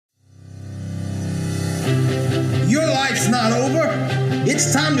Your life's not over.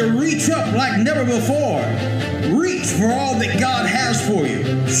 It's time to reach up like never before. Reach for all that God has for you.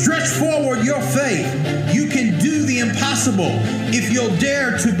 Stretch forward your faith. You can do the impossible if you'll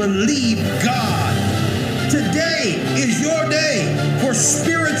dare to believe God. Today is your day for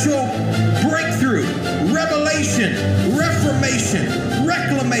spiritual breakthrough, revelation, reformation,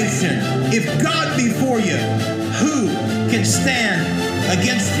 reclamation. If God be for you, who can stand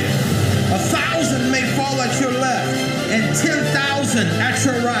against you? 1,000 may fall at your left and 10,000 at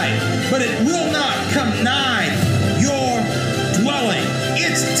your right, but it will not come nigh your dwelling.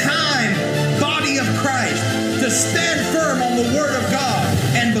 It's time, body of Christ, to stand firm on the word of God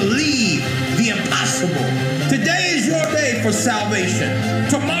and believe the impossible. Today is your day for salvation.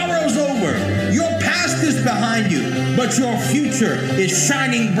 Tomorrow's over. Your past is behind you, but your future is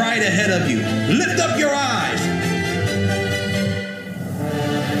shining bright ahead of you. Lift up your eyes.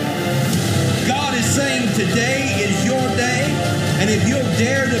 God is saying today is your day, and if you'll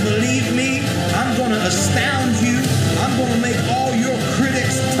dare to believe me, I'm going to astound you. I'm going to make all your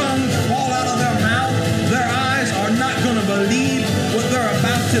critics' tongues fall out of their mouth. Their eyes are not going to believe what they're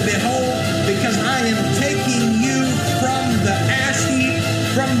about to behold, because I am taking you from the ash heap,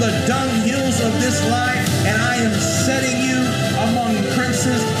 from the dunghills of this life, and I am setting you among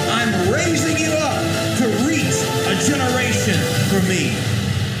princes. I'm raising you up to reach a generation for me.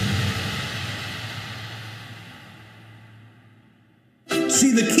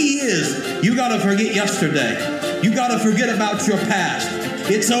 See, the key is you got to forget yesterday. You got to forget about your past.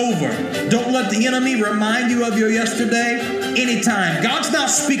 It's over. Don't let the enemy remind you of your yesterday anytime. God's not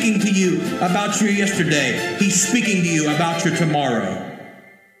speaking to you about your yesterday. He's speaking to you about your tomorrow.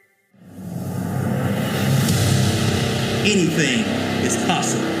 Anything is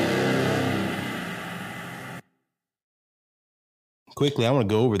possible. Quickly, I want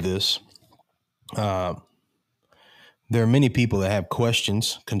to go over this. There are many people that have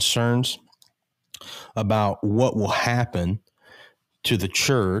questions, concerns about what will happen to the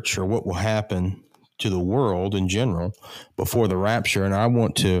church or what will happen to the world in general before the rapture. And I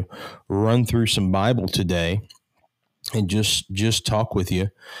want to run through some Bible today and just talk with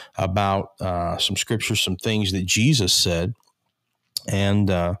you about some scriptures, some things that Jesus said,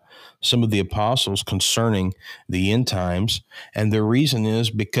 and some of the apostles concerning the end times. And the reason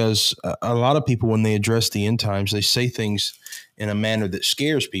is because a lot of people, when they address the end times, they say things in a manner that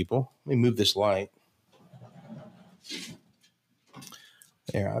scares people. Let me move this light.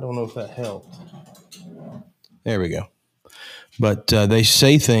 There, I don't know if that helped. There we go. But they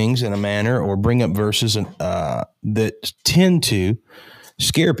say things in a manner or bring up verses that tend to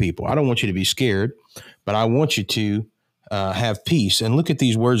scare people. I don't want you to be scared, but I want you to have peace. And look at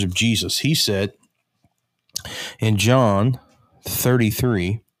these words of Jesus. He said in John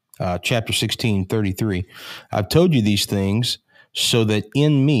 33, chapter 16, 33, I've told you these things so that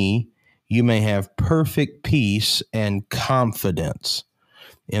in me you may have perfect peace and confidence.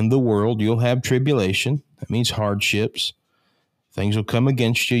 In the world, you'll have tribulation. That means hardships. Things will come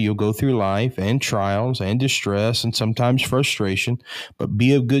against you. You'll go through life and trials and distress and sometimes frustration, but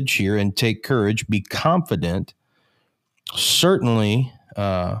be of good cheer and take courage. Be confident, certainly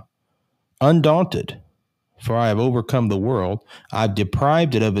undaunted, for I have overcome the world. I've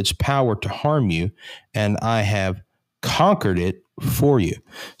deprived it of its power to harm you, and I have conquered it for you.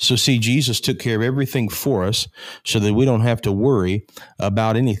 So see, Jesus took care of everything for us so that we don't have to worry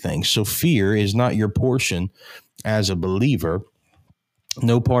about anything. So fear is not your portion as a believer.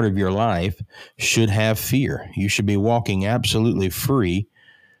 No part of your life should have fear. You should be walking absolutely free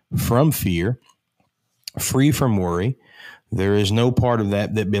from fear, free from worry. There is no part of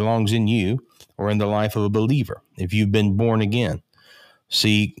that belongs in you or in the life of a believer if you've been born again.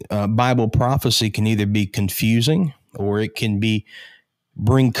 See, Bible prophecy can either be confusing or it can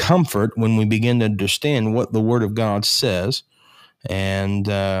bring comfort when we begin to understand what the Word of God says. And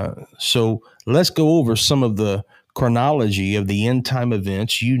so let's go over some of the chronology of the end time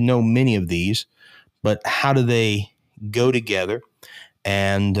events. You know many of these, but how do they go together,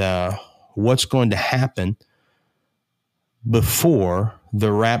 and what's going to happen before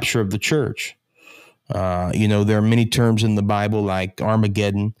the rapture of the church? There are many terms in the Bible like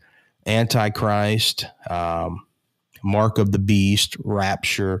Armageddon, Antichrist, mark of the beast,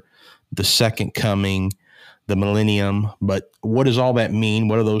 rapture, the second coming, the millennium. But what does all that mean?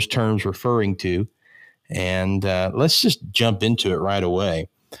 What are those terms referring to? And let's just jump into it right away.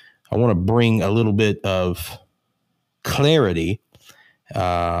 I want to bring a little bit of clarity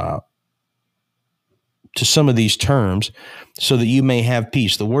to some of these terms so that you may have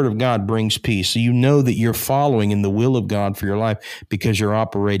peace. The Word of God brings peace. So you know that you're following in the will of God for your life because you're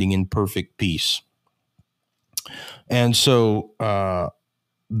operating in perfect peace. And so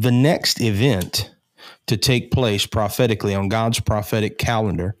the next event to take place prophetically on God's prophetic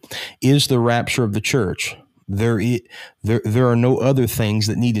calendar is the rapture of the church. There are no other things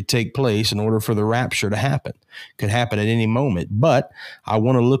that need to take place in order for the rapture to happen. It could happen at any moment. But I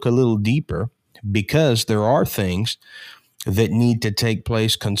want to look a little deeper, because there are things that need to take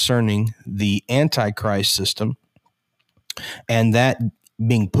place concerning the Antichrist system, and that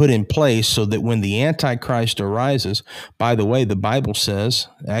being put in place so that when the Antichrist arises, by the way, the Bible says,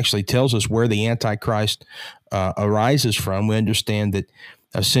 actually tells us where the Antichrist arises from. We understand that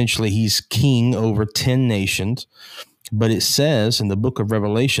essentially he's king over 10 nations, but it says in the book of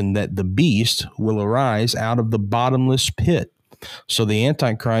Revelation that the beast will arise out of the bottomless pit. So the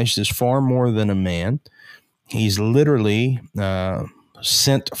Antichrist is far more than a man. He's literally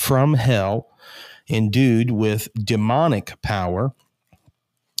sent from hell, endued with demonic power,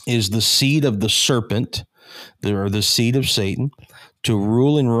 is the seed of the serpent, or the seed of Satan, to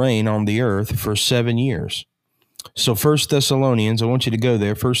rule and reign on the earth for 7 years. So 1 Thessalonians, I want you to go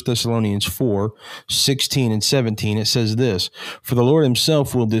there, 1 Thessalonians 4, 16 and 17, it says this: "For the Lord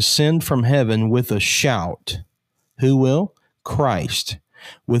himself will descend from heaven with a shout." Who will? Christ.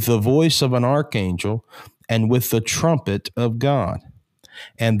 "With the voice of an archangel and with the trumpet of God.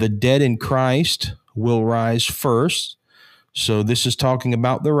 And the dead in Christ will rise first." So this is talking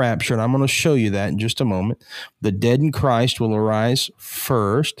about the rapture, and I'm going to show you that in just a moment. The dead in Christ will arise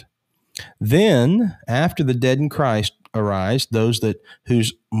first. Then, after the dead in Christ arise, those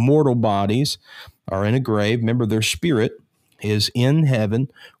whose mortal bodies are in a grave, remember their spirit is in heaven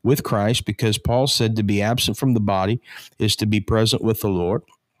with Christ, because Paul said to be absent from the body is to be present with the Lord.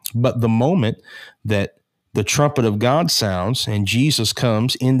 But the moment that the trumpet of God sounds and Jesus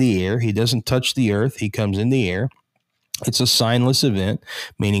comes in the air, he doesn't touch the earth, he comes in the air. It's a signless event,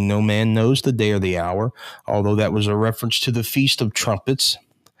 meaning no man knows the day or the hour, although that was a reference to the Feast of Trumpets.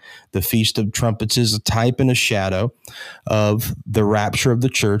 The Feast of Trumpets is a type and a shadow of the rapture of the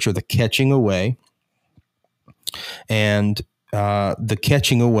church, or the catching away. And the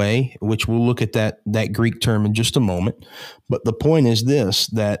catching away, which we'll look at that Greek term in just a moment. But the point is this,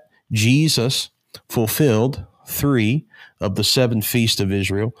 that Jesus fulfilled 3 of the 7 feasts of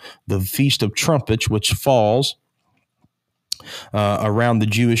Israel. The Feast of Trumpets, which falls around the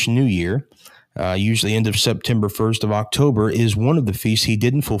Jewish New Year, usually end of September, 1st of October, is one of the feasts he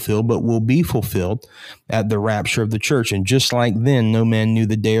didn't fulfill, but will be fulfilled at the rapture of the church. And just like then, no man knew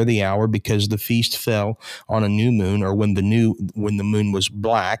the day or the hour, because the feast fell on a new moon, or when the moon was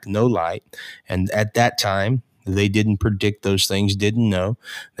black, no light. And at that time, they didn't predict those things, didn't know.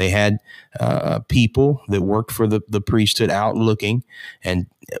 They had people that worked for the priesthood out looking and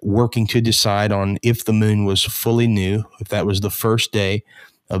working to decide on if the moon was fully new, if that was the first day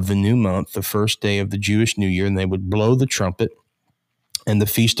of the new month, the first day of the Jewish New Year, and they would blow the trumpet, and the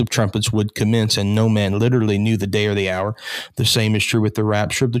Feast of Trumpets would commence, and no man literally knew the day or the hour. The same is true with the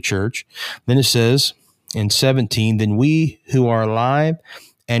rapture of the church. Then it says in 17, "Then we who are alive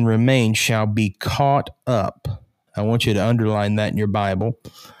and remain shall be caught up." I want you to underline that in your Bible.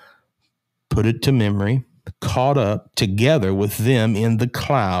 Put it to memory. Caught up together with them in the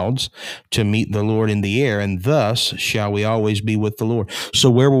clouds to meet the Lord in the air, and thus shall we always be with the Lord.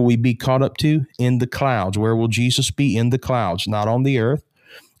 So where will we be caught up to? In the clouds. Where will Jesus be? In the clouds, not on the earth.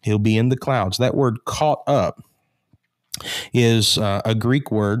 He'll be in the clouds. That word "caught up" is a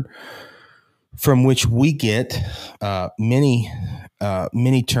Greek word from which we get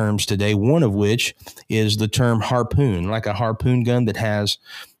many terms today, one of which is the term harpoon, like a harpoon gun that has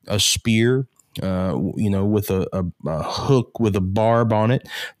a spear, with a hook with a barb on it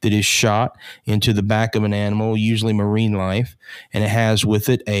that is shot into the back of an animal, usually marine life, and it has with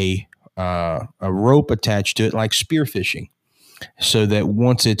it a rope attached to it, like spearfishing, so that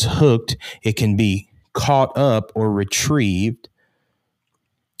once it's hooked, it can be caught up or retrieved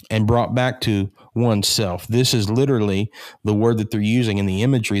and brought back to oneself. This is literally the word that they're using in the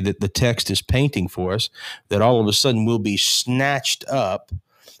imagery that the text is painting for us, that all of a sudden we'll be snatched up.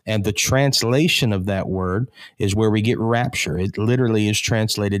 And the translation of that word is where we get rapture. It literally is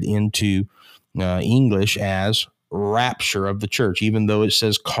translated into English as rapture of the church. Even though it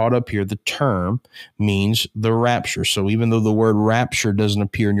says caught up here, the term means the rapture. So even though the word rapture doesn't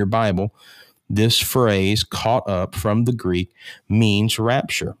appear in your Bible, this phrase, caught up, from the Greek, means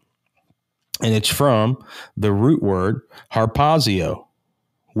rapture. And it's from the root word harpazio,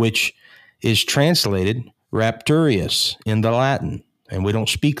 which is translated rapturius in the Latin. And we don't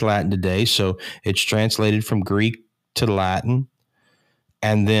speak Latin today, so it's translated from Greek to Latin.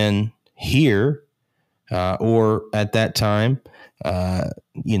 And then here, or at that time,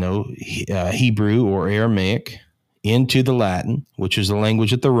 Hebrew or Aramaic into the Latin, which is the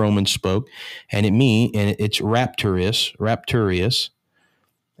language that the Romans spoke, and it's rapturius,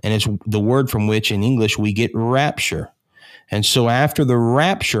 and it's the word from which in English we get rapture. And so after the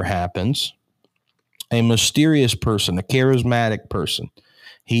rapture happens, a mysterious person, a charismatic person,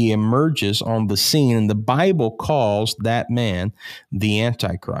 he emerges on the scene, and the Bible calls that man the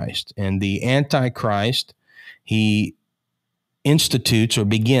Antichrist. And the Antichrist, he institutes or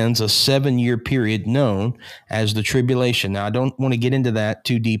begins a 7-year period known as the tribulation. Now, I don't want to get into that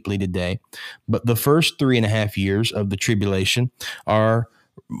too deeply today, but the first 3.5 years of the tribulation are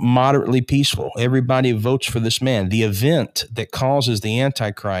moderately peaceful. Everybody votes for this man. The event that causes the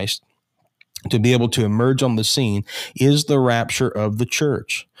Antichrist to be able to emerge on the scene is the rapture of the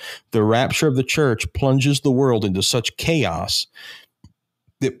church. The rapture of the church plunges the world into such chaos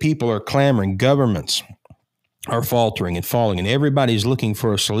that people are clamoring, governments are faltering and falling, and everybody's looking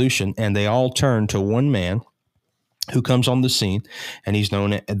for a solution, and they all turn to one man who comes on the scene, and he's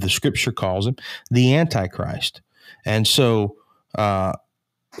known, the scripture calls him, the Antichrist. And so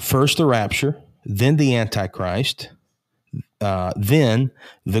first the rapture, then the Antichrist, then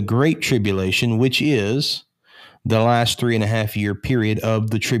the Great Tribulation, which is the last 3.5 year period of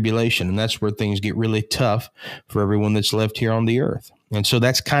the tribulation. And that's where things get really tough for everyone that's left here on the earth. And so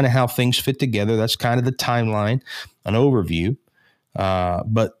that's kind of how things fit together. That's kind of the timeline, an overview.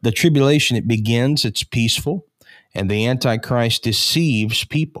 But the tribulation, it begins, it's peaceful, and the Antichrist deceives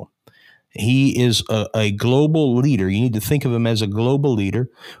people. He is a global leader. You need to think of him as a global leader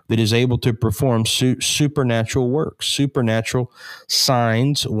that is able to perform supernatural works, supernatural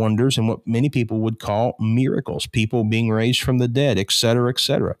signs, wonders, and what many people would call miracles, people being raised from the dead, et cetera, et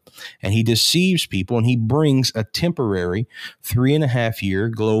cetera. And he deceives people, and he brings a temporary 3.5 year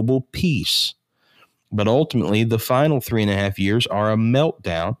global peace. But ultimately, the final 3.5 years are a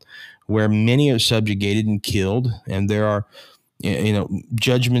meltdown where many are subjugated and killed, and there are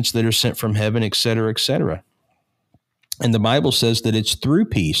judgments that are sent from heaven, et cetera, et cetera. And the Bible says that it's through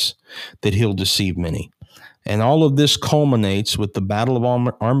peace that he'll deceive many. And all of this culminates with the Battle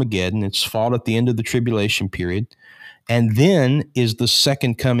of Armageddon. It's fought at the end of the tribulation period. And then is the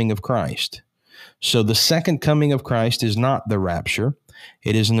second coming of Christ. So the second coming of Christ is not the rapture.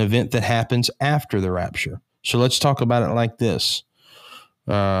 It is an event that happens after the rapture. So let's talk about it like this.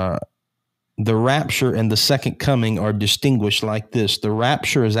 The rapture and the second coming are distinguished like this. The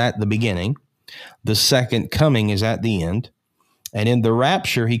rapture is at the beginning. The second coming is at the end. And in the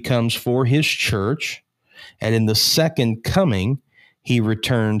rapture, he comes for his church. And in the second coming, he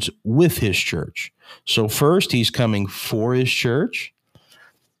returns with his church. So first, he's coming for his church.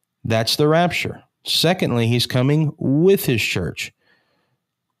 That's the rapture. Secondly, he's coming with his church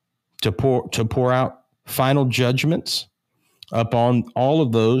to pour out final judgments upon all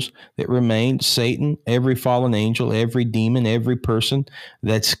of those that remain, Satan, every fallen angel, every demon, every person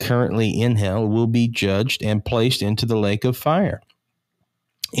that's currently in hell will be judged and placed into the lake of fire.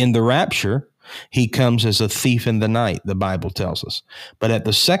 In the rapture, he comes as a thief in the night, the Bible tells us. But at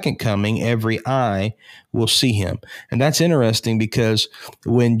the second coming, every eye will see him. And that's interesting because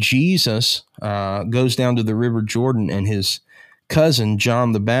when Jesus goes down to the River Jordan and his cousin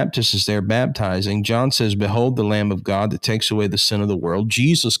John the Baptist is there baptizing, John says, "Behold the Lamb of God that takes away the sin of the world."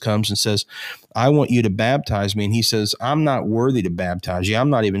 Jesus comes and says, "I want you to baptize me." And he says, "I'm not worthy to baptize you. I'm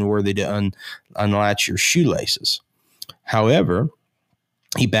not even worthy to unlatch your shoelaces." However,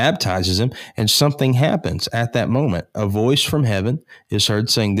 he baptizes him, and something happens at that moment. A voice from heaven is heard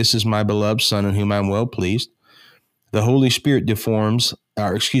saying, "This is my beloved Son in whom I'm well pleased." The Holy Spirit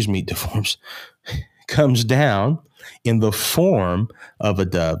comes down in the form of a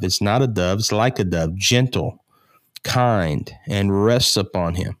dove. It's not a dove. It's like a dove, gentle, kind, and rests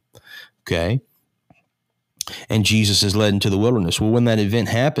upon him. Okay. And Jesus is led into the wilderness. Well, when that event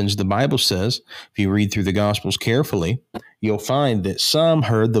happens, the Bible says, if you read through the Gospels carefully, you'll find that some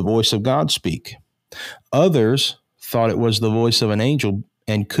heard the voice of God speak. Others thought it was the voice of an angel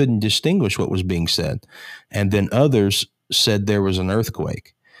and couldn't distinguish what was being said. And then others said there was an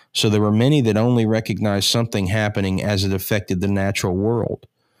earthquake. So there were many that only recognized something happening as it affected the natural world.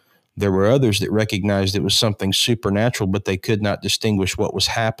 There were others that recognized it was something supernatural, but they could not distinguish what was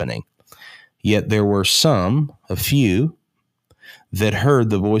happening. Yet there were a few, that heard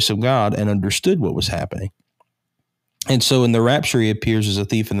the voice of God and understood what was happening. And so in the rapture, he appears as a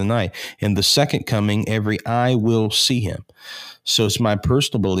thief in the night. In the second coming, every eye will see him. So it's my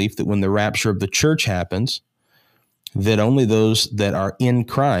personal belief that when the rapture of the church happens, that only those that are in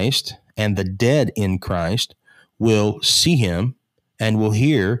Christ and the dead in Christ will see him and will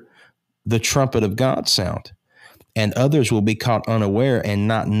hear the trumpet of God sound. and others will be caught unaware and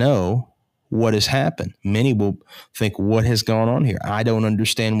not know what has happened. Many will think, what has gone on here? I don't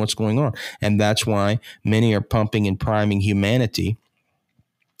understand what's going on. And that's why many are pumping and priming humanity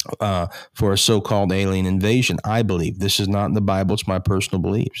for a so-called alien invasion. I believe this is not in the Bible. It's my personal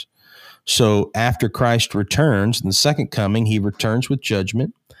beliefs. So after Christ returns in the second coming, he returns with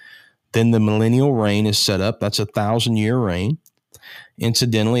judgment. Then the millennial reign is set up. That's 1,000-year reign.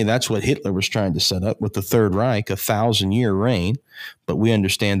 Incidentally, that's what Hitler was trying to set up with the Third Reich, 1,000-year reign. But we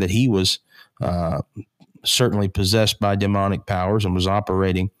understand that he was certainly possessed by demonic powers and was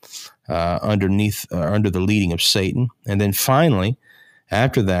operating under the leading of Satan. And then finally,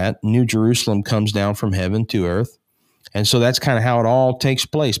 after that, New Jerusalem comes down from heaven to earth. And so that's kind of how it all takes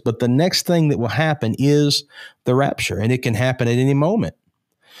place. But the next thing that will happen is the rapture, and it can happen at any moment.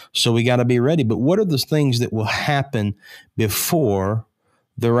 So we got to be ready. But what are the things that will happen before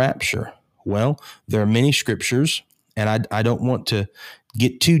the rapture? Well, there are many scriptures, and I don't want to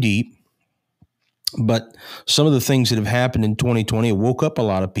get too deep, but some of the things that have happened in 2020 woke up a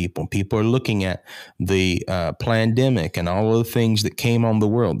lot of people. People are looking at the pandemic and all of the things that came on the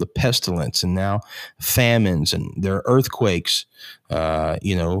world, the pestilence, and now famines, and there are earthquakes,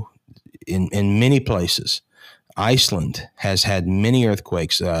 in many places. Iceland has had many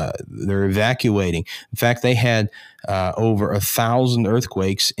earthquakes. They're evacuating. In fact, they had over 1,000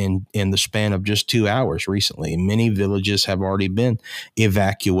 earthquakes in the span of just 2 hours recently. Many villages have already been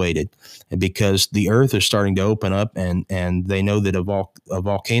evacuated because the earth is starting to open up, and they know that a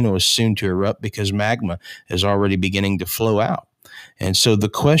volcano is soon to erupt because magma is already beginning to flow out. And so the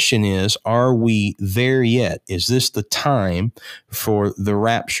question is, are we there yet? Is this the time for the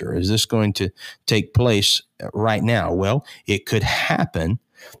rapture? Is this going to take place right now? Well, it could happen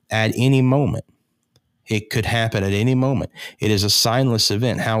at any moment. It could happen at any moment. It is a signless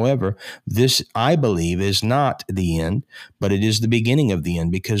event. However, this, I believe, is not the end, but it is the beginning of the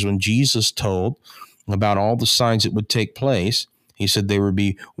end, because when Jesus told about all the signs that would take place, he said there would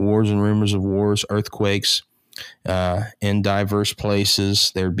be wars and rumors of wars, earthquakes, in diverse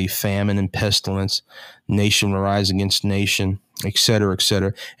places. There'd be famine and pestilence, nation will rise against nation, et cetera, et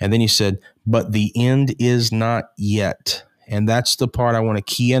cetera. And then he said, but the end is not yet. And that's the part I want to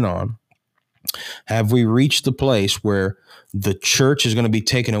key in on. Have we reached the place where the church is going to be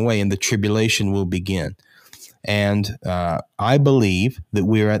taken away and the tribulation will begin? And I believe that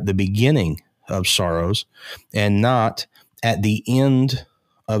we are at the beginning of sorrows and not at the end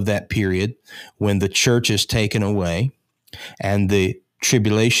of that period when the church is taken away and the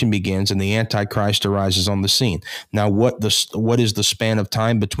tribulation begins and the Antichrist arises on the scene. Now, what is the span of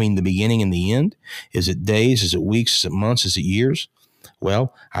time between the beginning and the end? Is it days? Is it weeks? Is it months? Is it years?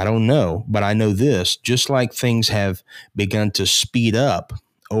 Well, I don't know, but I know this: just like things have begun to speed up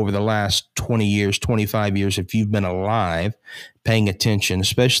over the last 20 years, 25 years, if you've been alive, paying attention,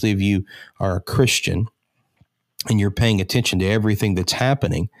 especially if you are a Christian, and you're paying attention to everything that's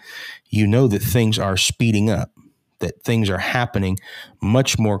happening, you know that things are speeding up, that things are happening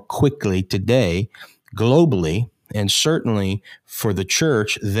much more quickly today, globally, and certainly for the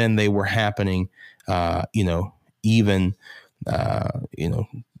church than they were happening, even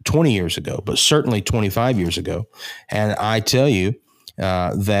 20 years ago, but certainly 25 years ago. And I tell you,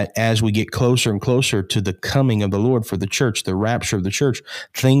 that as we get closer and closer to the coming of the Lord for the church, the rapture of the church,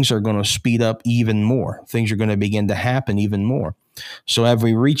 things are going to speed up even more. Things are going to begin to happen even more. So have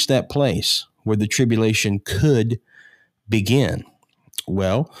we reached that place where the tribulation could begin?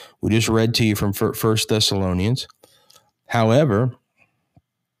 Well, we just read to you from 1 Thessalonians. However,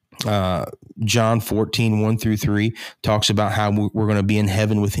 John 14, 1 through 3 talks about how we're going to be in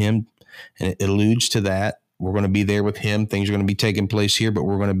heaven with him, and it alludes to that. We're going to be there with him. Things are going to be taking place here, but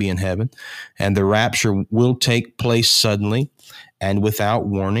we're going to be in heaven. And the rapture will take place suddenly and without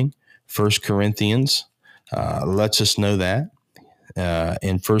warning. 1 Corinthians lets us know that.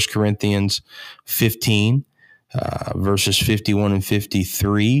 In 1 Corinthians 15, verses 51 and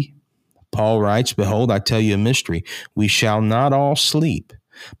 53, Paul writes, "Behold, I tell you a mystery. We shall not all sleep,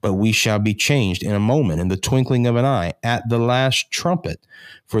 but we shall be changed in a moment, in the twinkling of an eye, at the last trumpet.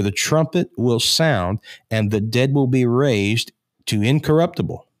 For the trumpet will sound, and the dead will be raised to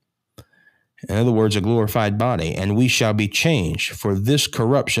incorruptible." In other words, a glorified body. "And we shall be changed. For this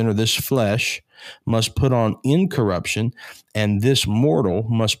corruption, or this flesh, must put on incorruption, and this mortal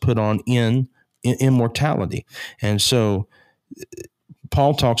must put on immortality." And so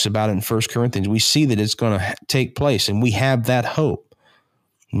Paul talks about it in 1 Corinthians. We see that it's going to take place, and we have that hope,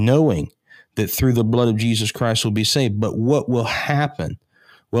 knowing that through the blood of Jesus Christ we'll be saved. But what will happen?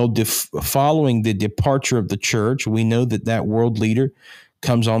 Well, following the departure of the church, we know that world leader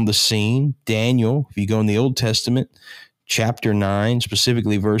comes on the scene. Daniel, if you go in the Old Testament, chapter 9,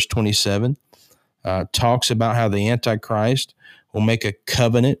 specifically verse 27, talks about how the Antichrist will make a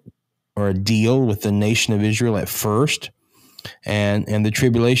covenant or a deal with the nation of Israel at first, and the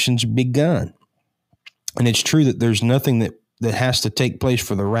tribulation's begun. And it's true that there's nothing that has to take place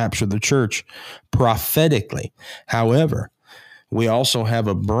for the rapture of the church prophetically. However, we also have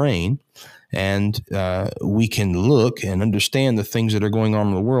a brain, and we can look and understand the things that are going on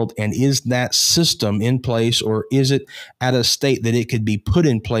in the world. And is that system in place, or is it at a state that it could be put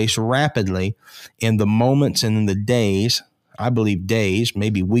in place rapidly in the moments and in the days, I believe days,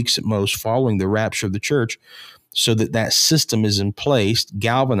 maybe weeks at most, following the rapture of the church, so that that system is in place,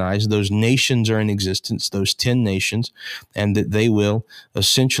 galvanized, those nations are in existence, those 10 nations, and that they will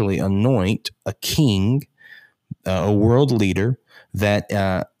essentially anoint a king, a world leader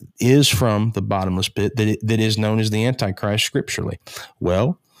that is from the bottomless pit, that is known as the Antichrist scripturally.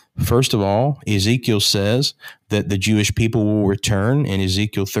 Well, first of all, Ezekiel says that the Jewish people will return in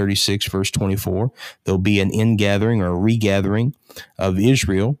Ezekiel 36, verse 24. There'll be an ingathering or a regathering of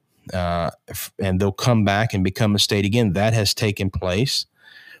Israel, and they'll come back and become a state again. That has taken place.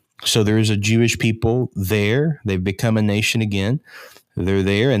 So there is a Jewish people there. They've become a nation again. They're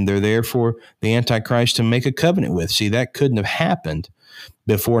there, and they're there for the Antichrist to make a covenant with. See, that couldn't have happened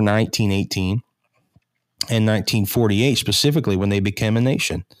before 1918 and 1948, specifically when they became a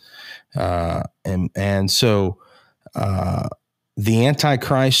nation. So the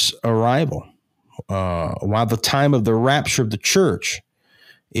Antichrist's arrival, while the time of the rapture of the church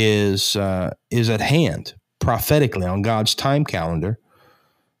is at hand prophetically on God's time calendar,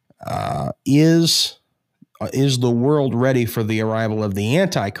 is the world ready for the arrival of the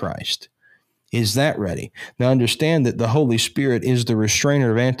Antichrist? Is that ready? Now understand that the Holy Spirit is the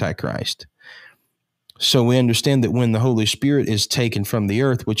restrainer of Antichrist. So we understand that when the Holy Spirit is taken from the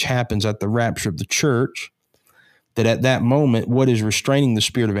earth, which happens at the rapture of the church, that at that moment, what is restraining the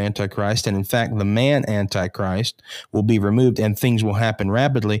spirit of Antichrist, and in fact, the man Antichrist, will be removed and things will happen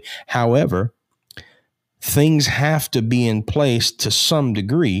rapidly. However, things have to be in place to some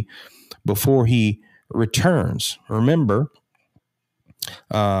degree before he returns. Remember,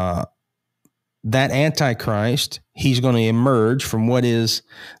 that Antichrist, he's going to emerge from what is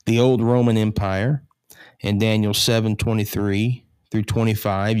the old Roman Empire in Daniel 7:23 through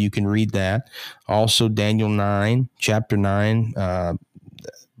 25. You can read that. Also, Daniel 9, chapter 9,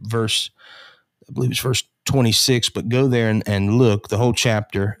 verse, I believe it's verse 26, but go there and look, the whole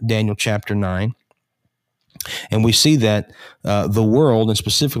chapter, Daniel chapter 9. And we see that the world, and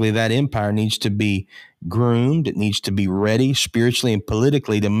specifically that empire, needs to be groomed. It needs to be ready spiritually and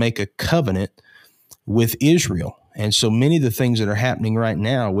politically to make a covenant with Israel. And so many of the things that are happening right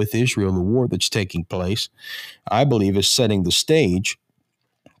now with Israel, the war that's taking place, I believe is setting the stage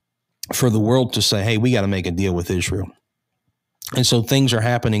for the world to say, hey, we got to make a deal with Israel. And so things are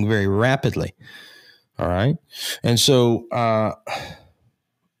happening very rapidly. All right. And so I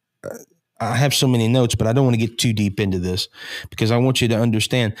have so many notes, but I don't want to get too deep into this because I want you to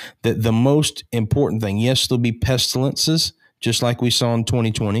understand that the most important thing, yes, there'll be pestilences, just like we saw in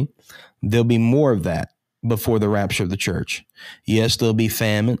 2020. There'll be more of that before the rapture of the church. Yes, there'll be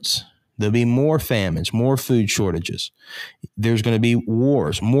famines. There'll be more famines, more food shortages. There's going to be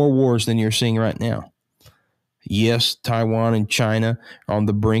wars, more wars than you're seeing right now. Yes, Taiwan and China are on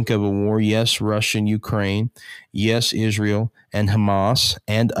the brink of a war. Yes, Russia and Ukraine. Yes, Israel and Hamas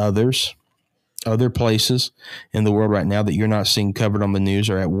and others. Other places in the world right now that you're not seeing covered on the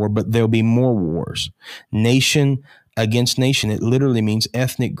news are at war, but there'll be more wars. Nation against nation. It literally means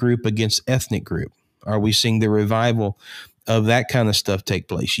ethnic group against ethnic group. Are we seeing the revival of that kind of stuff take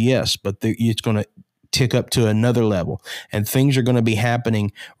place? Yes, but it's going to tick up to another level, and things are going to be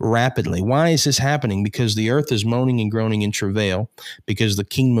happening rapidly. Why is this happening? Because the earth is moaning and groaning in travail, because the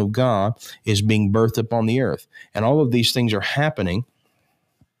kingdom of God is being birthed upon the earth. And all of these things are happening.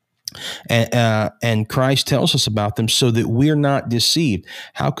 And Christ tells us about them so that we're not deceived.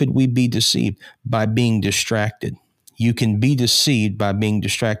 How could we be deceived? By being distracted. You can be deceived by being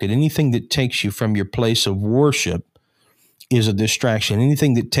distracted. Anything that takes you from your place of worship is a distraction.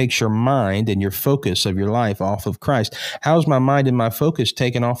 Anything that takes your mind and your focus of your life off of Christ. How's my mind and my focus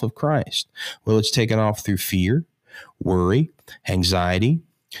taken off of Christ? Well, it's taken off through fear, worry, anxiety,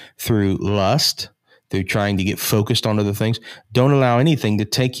 through lust, through trying to get focused on other things. Don't allow anything to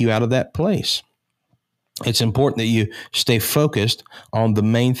take you out of that place. It's important that you stay focused on the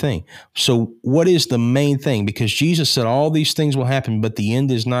main thing. So what is the main thing? Because Jesus said all these things will happen, but the end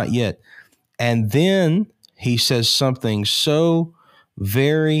is not yet. And then he says something so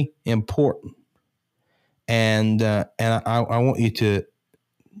very important. And I want you to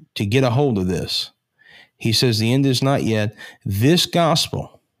to get a hold of this. He says the end is not yet. This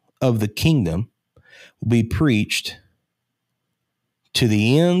gospel of the kingdom will be preached to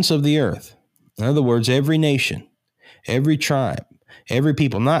the ends of the earth. In other words, every nation, every tribe, every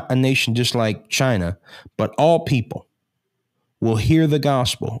people, not a nation just like China, but all people will hear the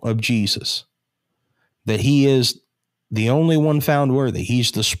gospel of Jesus, that he is the only one found worthy.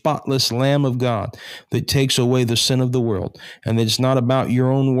 He's the spotless Lamb of God that takes away the sin of the world, and that it's not about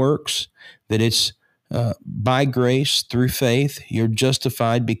your own works, that it's by grace through faith, you're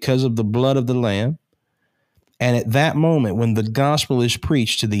justified because of the blood of the Lamb. And at that moment, when the gospel is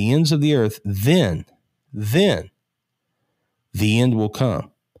preached to the ends of the earth, then the end will come.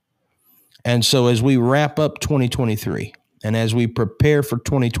 And so as we wrap up 2023 and as we prepare for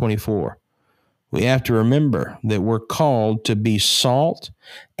 2024, we have to remember that we're called to be salt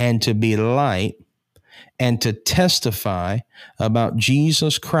and to be light and to testify about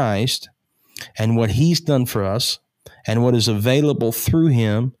Jesus Christ and what he's done for us and what is available through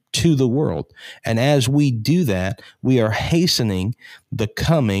him to the world. And as we do that, we are hastening the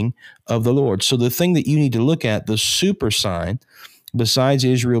coming of the Lord. So the thing that you need to look at, the super sign, besides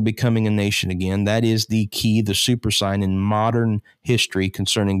Israel becoming a nation again, that is the key, the super sign in modern history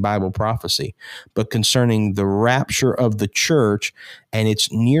concerning Bible prophecy. But concerning the rapture of the church and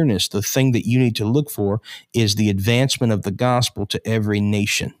its nearness, the thing that you need to look for is the advancement of the gospel to every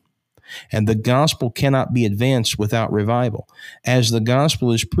nation. And the gospel cannot be advanced without revival. As the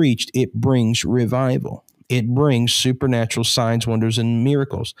gospel is preached, it brings revival. It brings supernatural signs, wonders, and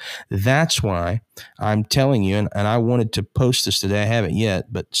miracles. That's why I'm telling you, and I wanted to post this today. I haven't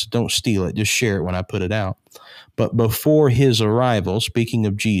yet, but don't steal it. Just share it when I put it out. But before his arrival, speaking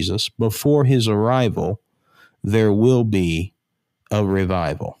of Jesus, before his arrival, there will be a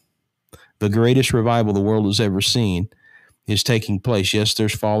revival. The greatest revival the world has ever seen is taking place. Yes,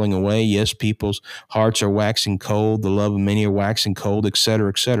 there's falling away. Yes, people's hearts are waxing cold. The love of many are waxing cold, et cetera,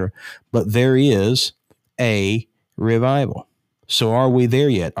 et cetera. But there is a revival. So are we there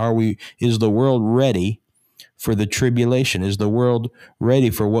yet? Is the world ready for the tribulation? Is the world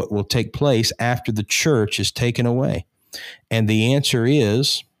ready for what will take place after the church is taken away? And the answer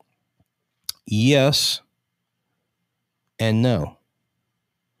is yes and no.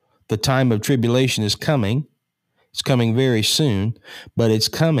 The time of tribulation is coming. It's coming very soon, but it's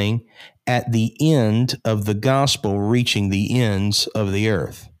coming at the end of the gospel reaching the ends of the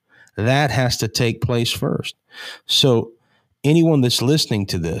earth. That has to take place first. So anyone that's listening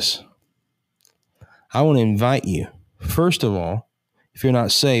to this, I want to invite you, first of all, if you're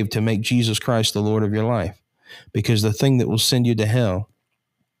not saved, to make Jesus Christ the Lord of your life, because the thing that will send you to hell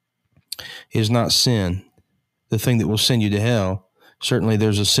is not sin. The thing that will send you to hell, certainly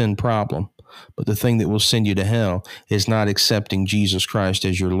there's a sin problem, but the thing that will send you to hell is not accepting Jesus Christ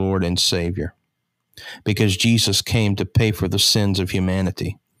as your Lord and Savior, because Jesus came to pay for the sins of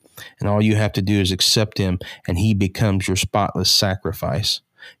humanity. And all you have to do is accept him, and he becomes your spotless sacrifice.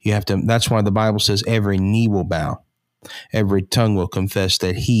 That's why the Bible says every knee will bow, every tongue will confess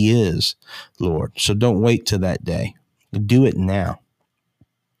that he is Lord. So don't wait till that day. Do it now.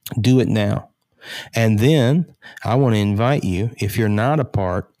 Do it now. And then I want to invite you, if you're not a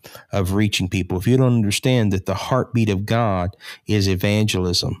part of reaching people, if you don't understand that the heartbeat of God is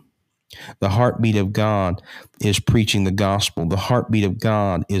evangelism, the heartbeat of God is preaching the gospel, the heartbeat of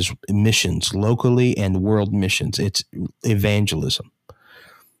God is missions, locally and world missions, it's evangelism,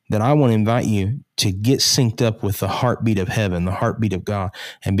 then I want to invite you to get synced up with the heartbeat of heaven, the heartbeat of God,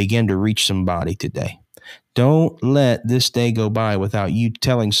 and begin to reach somebody today. Don't let this day go by without you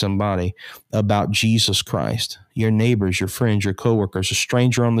telling somebody about Jesus Christ, your neighbors, your friends, your coworkers, a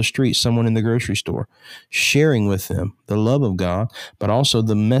stranger on the street, someone in the grocery store, sharing with them the love of God, but also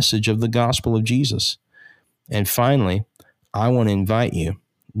the message of the gospel of Jesus. And finally, I want to invite you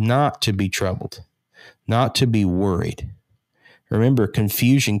not to be troubled, not to be worried. Remember,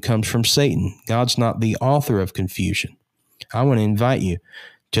 confusion comes from Satan. God's not the author of confusion. I want to invite you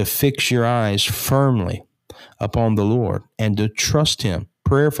to fix your eyes firmly upon the Lord and to trust him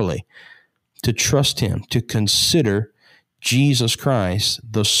prayerfully, to trust him, to consider Jesus Christ,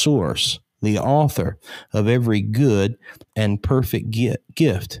 the source, the author of every good and perfect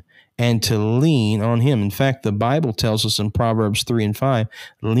gift, and to lean on him. In fact, the Bible tells us in Proverbs 3:5,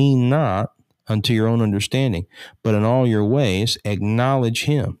 lean not unto your own understanding, but in all your ways acknowledge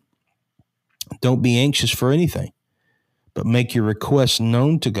him. Don't be anxious for anything, but make your requests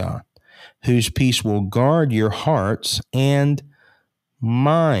known to God, whose peace will guard your hearts and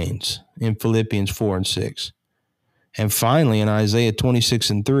minds, in Philippians 4:6. And finally, in Isaiah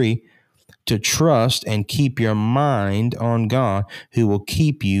 26:3, to trust and keep your mind on God, who will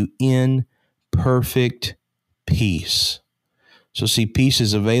keep you in perfect peace. So see, peace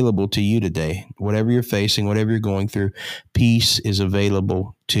is available to you today. Whatever you're facing, whatever you're going through, peace is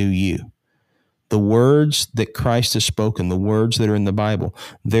available to you. The words that Christ has spoken, the words that are in the Bible,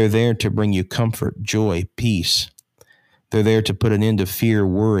 they're there to bring you comfort, joy, peace. They're there to put an end to fear,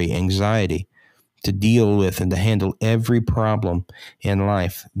 worry, anxiety, to deal with and to handle every problem in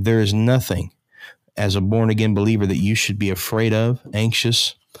life. There is nothing as a born-again believer that you should be afraid of,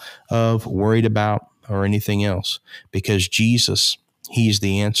 anxious of, worried about, or anything else, because Jesus, he's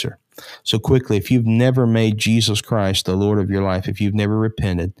the answer. So quickly, if you've never made Jesus Christ the Lord of your life, if you've never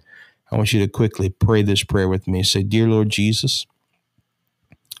repented, I want you to quickly pray this prayer with me. Say, "Dear Lord Jesus,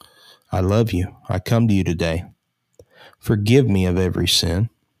 I love you. I come to you today. Forgive me of every sin.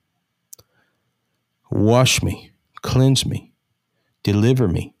 Wash me, cleanse me, deliver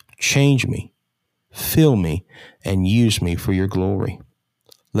me, change me, fill me, and use me for your glory.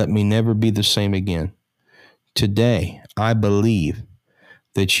 Let me never be the same again. Today, I believe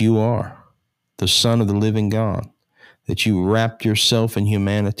that you are the Son of the living God, that you wrapped yourself in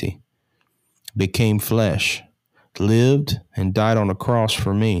humanity, became flesh, lived and died on a cross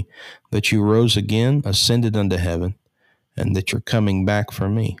for me, that you rose again, ascended unto heaven, and that you're coming back for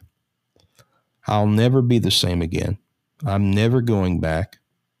me. I'll never be the same again. I'm never going back.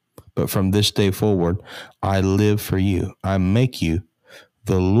 But from this day forward, I live for you. I make you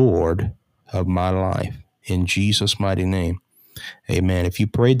the Lord of my life. In Jesus' mighty name, amen." If you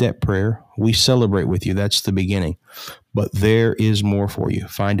prayed that prayer, we celebrate with you. That's the beginning. But there is more for you.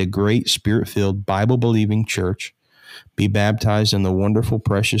 Find a great Spirit-filled, Bible-believing church. Be baptized in the wonderful,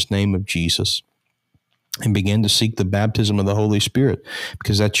 precious name of Jesus, and begin to seek the baptism of the Holy Spirit,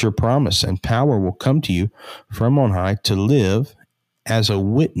 because that's your promise, and power will come to you from on high to live as a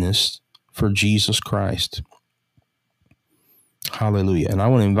witness for Jesus Christ. Hallelujah. And I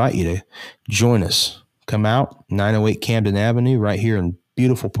want to invite you to join us. Come out, 908 Camden Avenue, right here in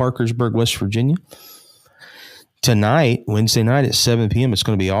beautiful Parkersburg, West Virginia. Tonight, Wednesday night at 7 p.m., it's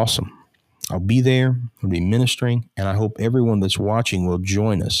going to be awesome. I'll be there, I'll be ministering, and I hope everyone that's watching will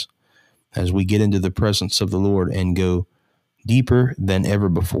join us as we get into the presence of the Lord and go deeper than ever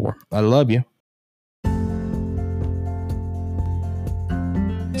before. I love you.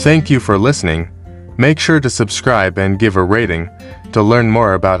 Thank you for listening. Make sure to subscribe and give a rating. To learn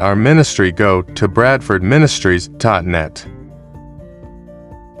more about our ministry, go to bradfordministries.net.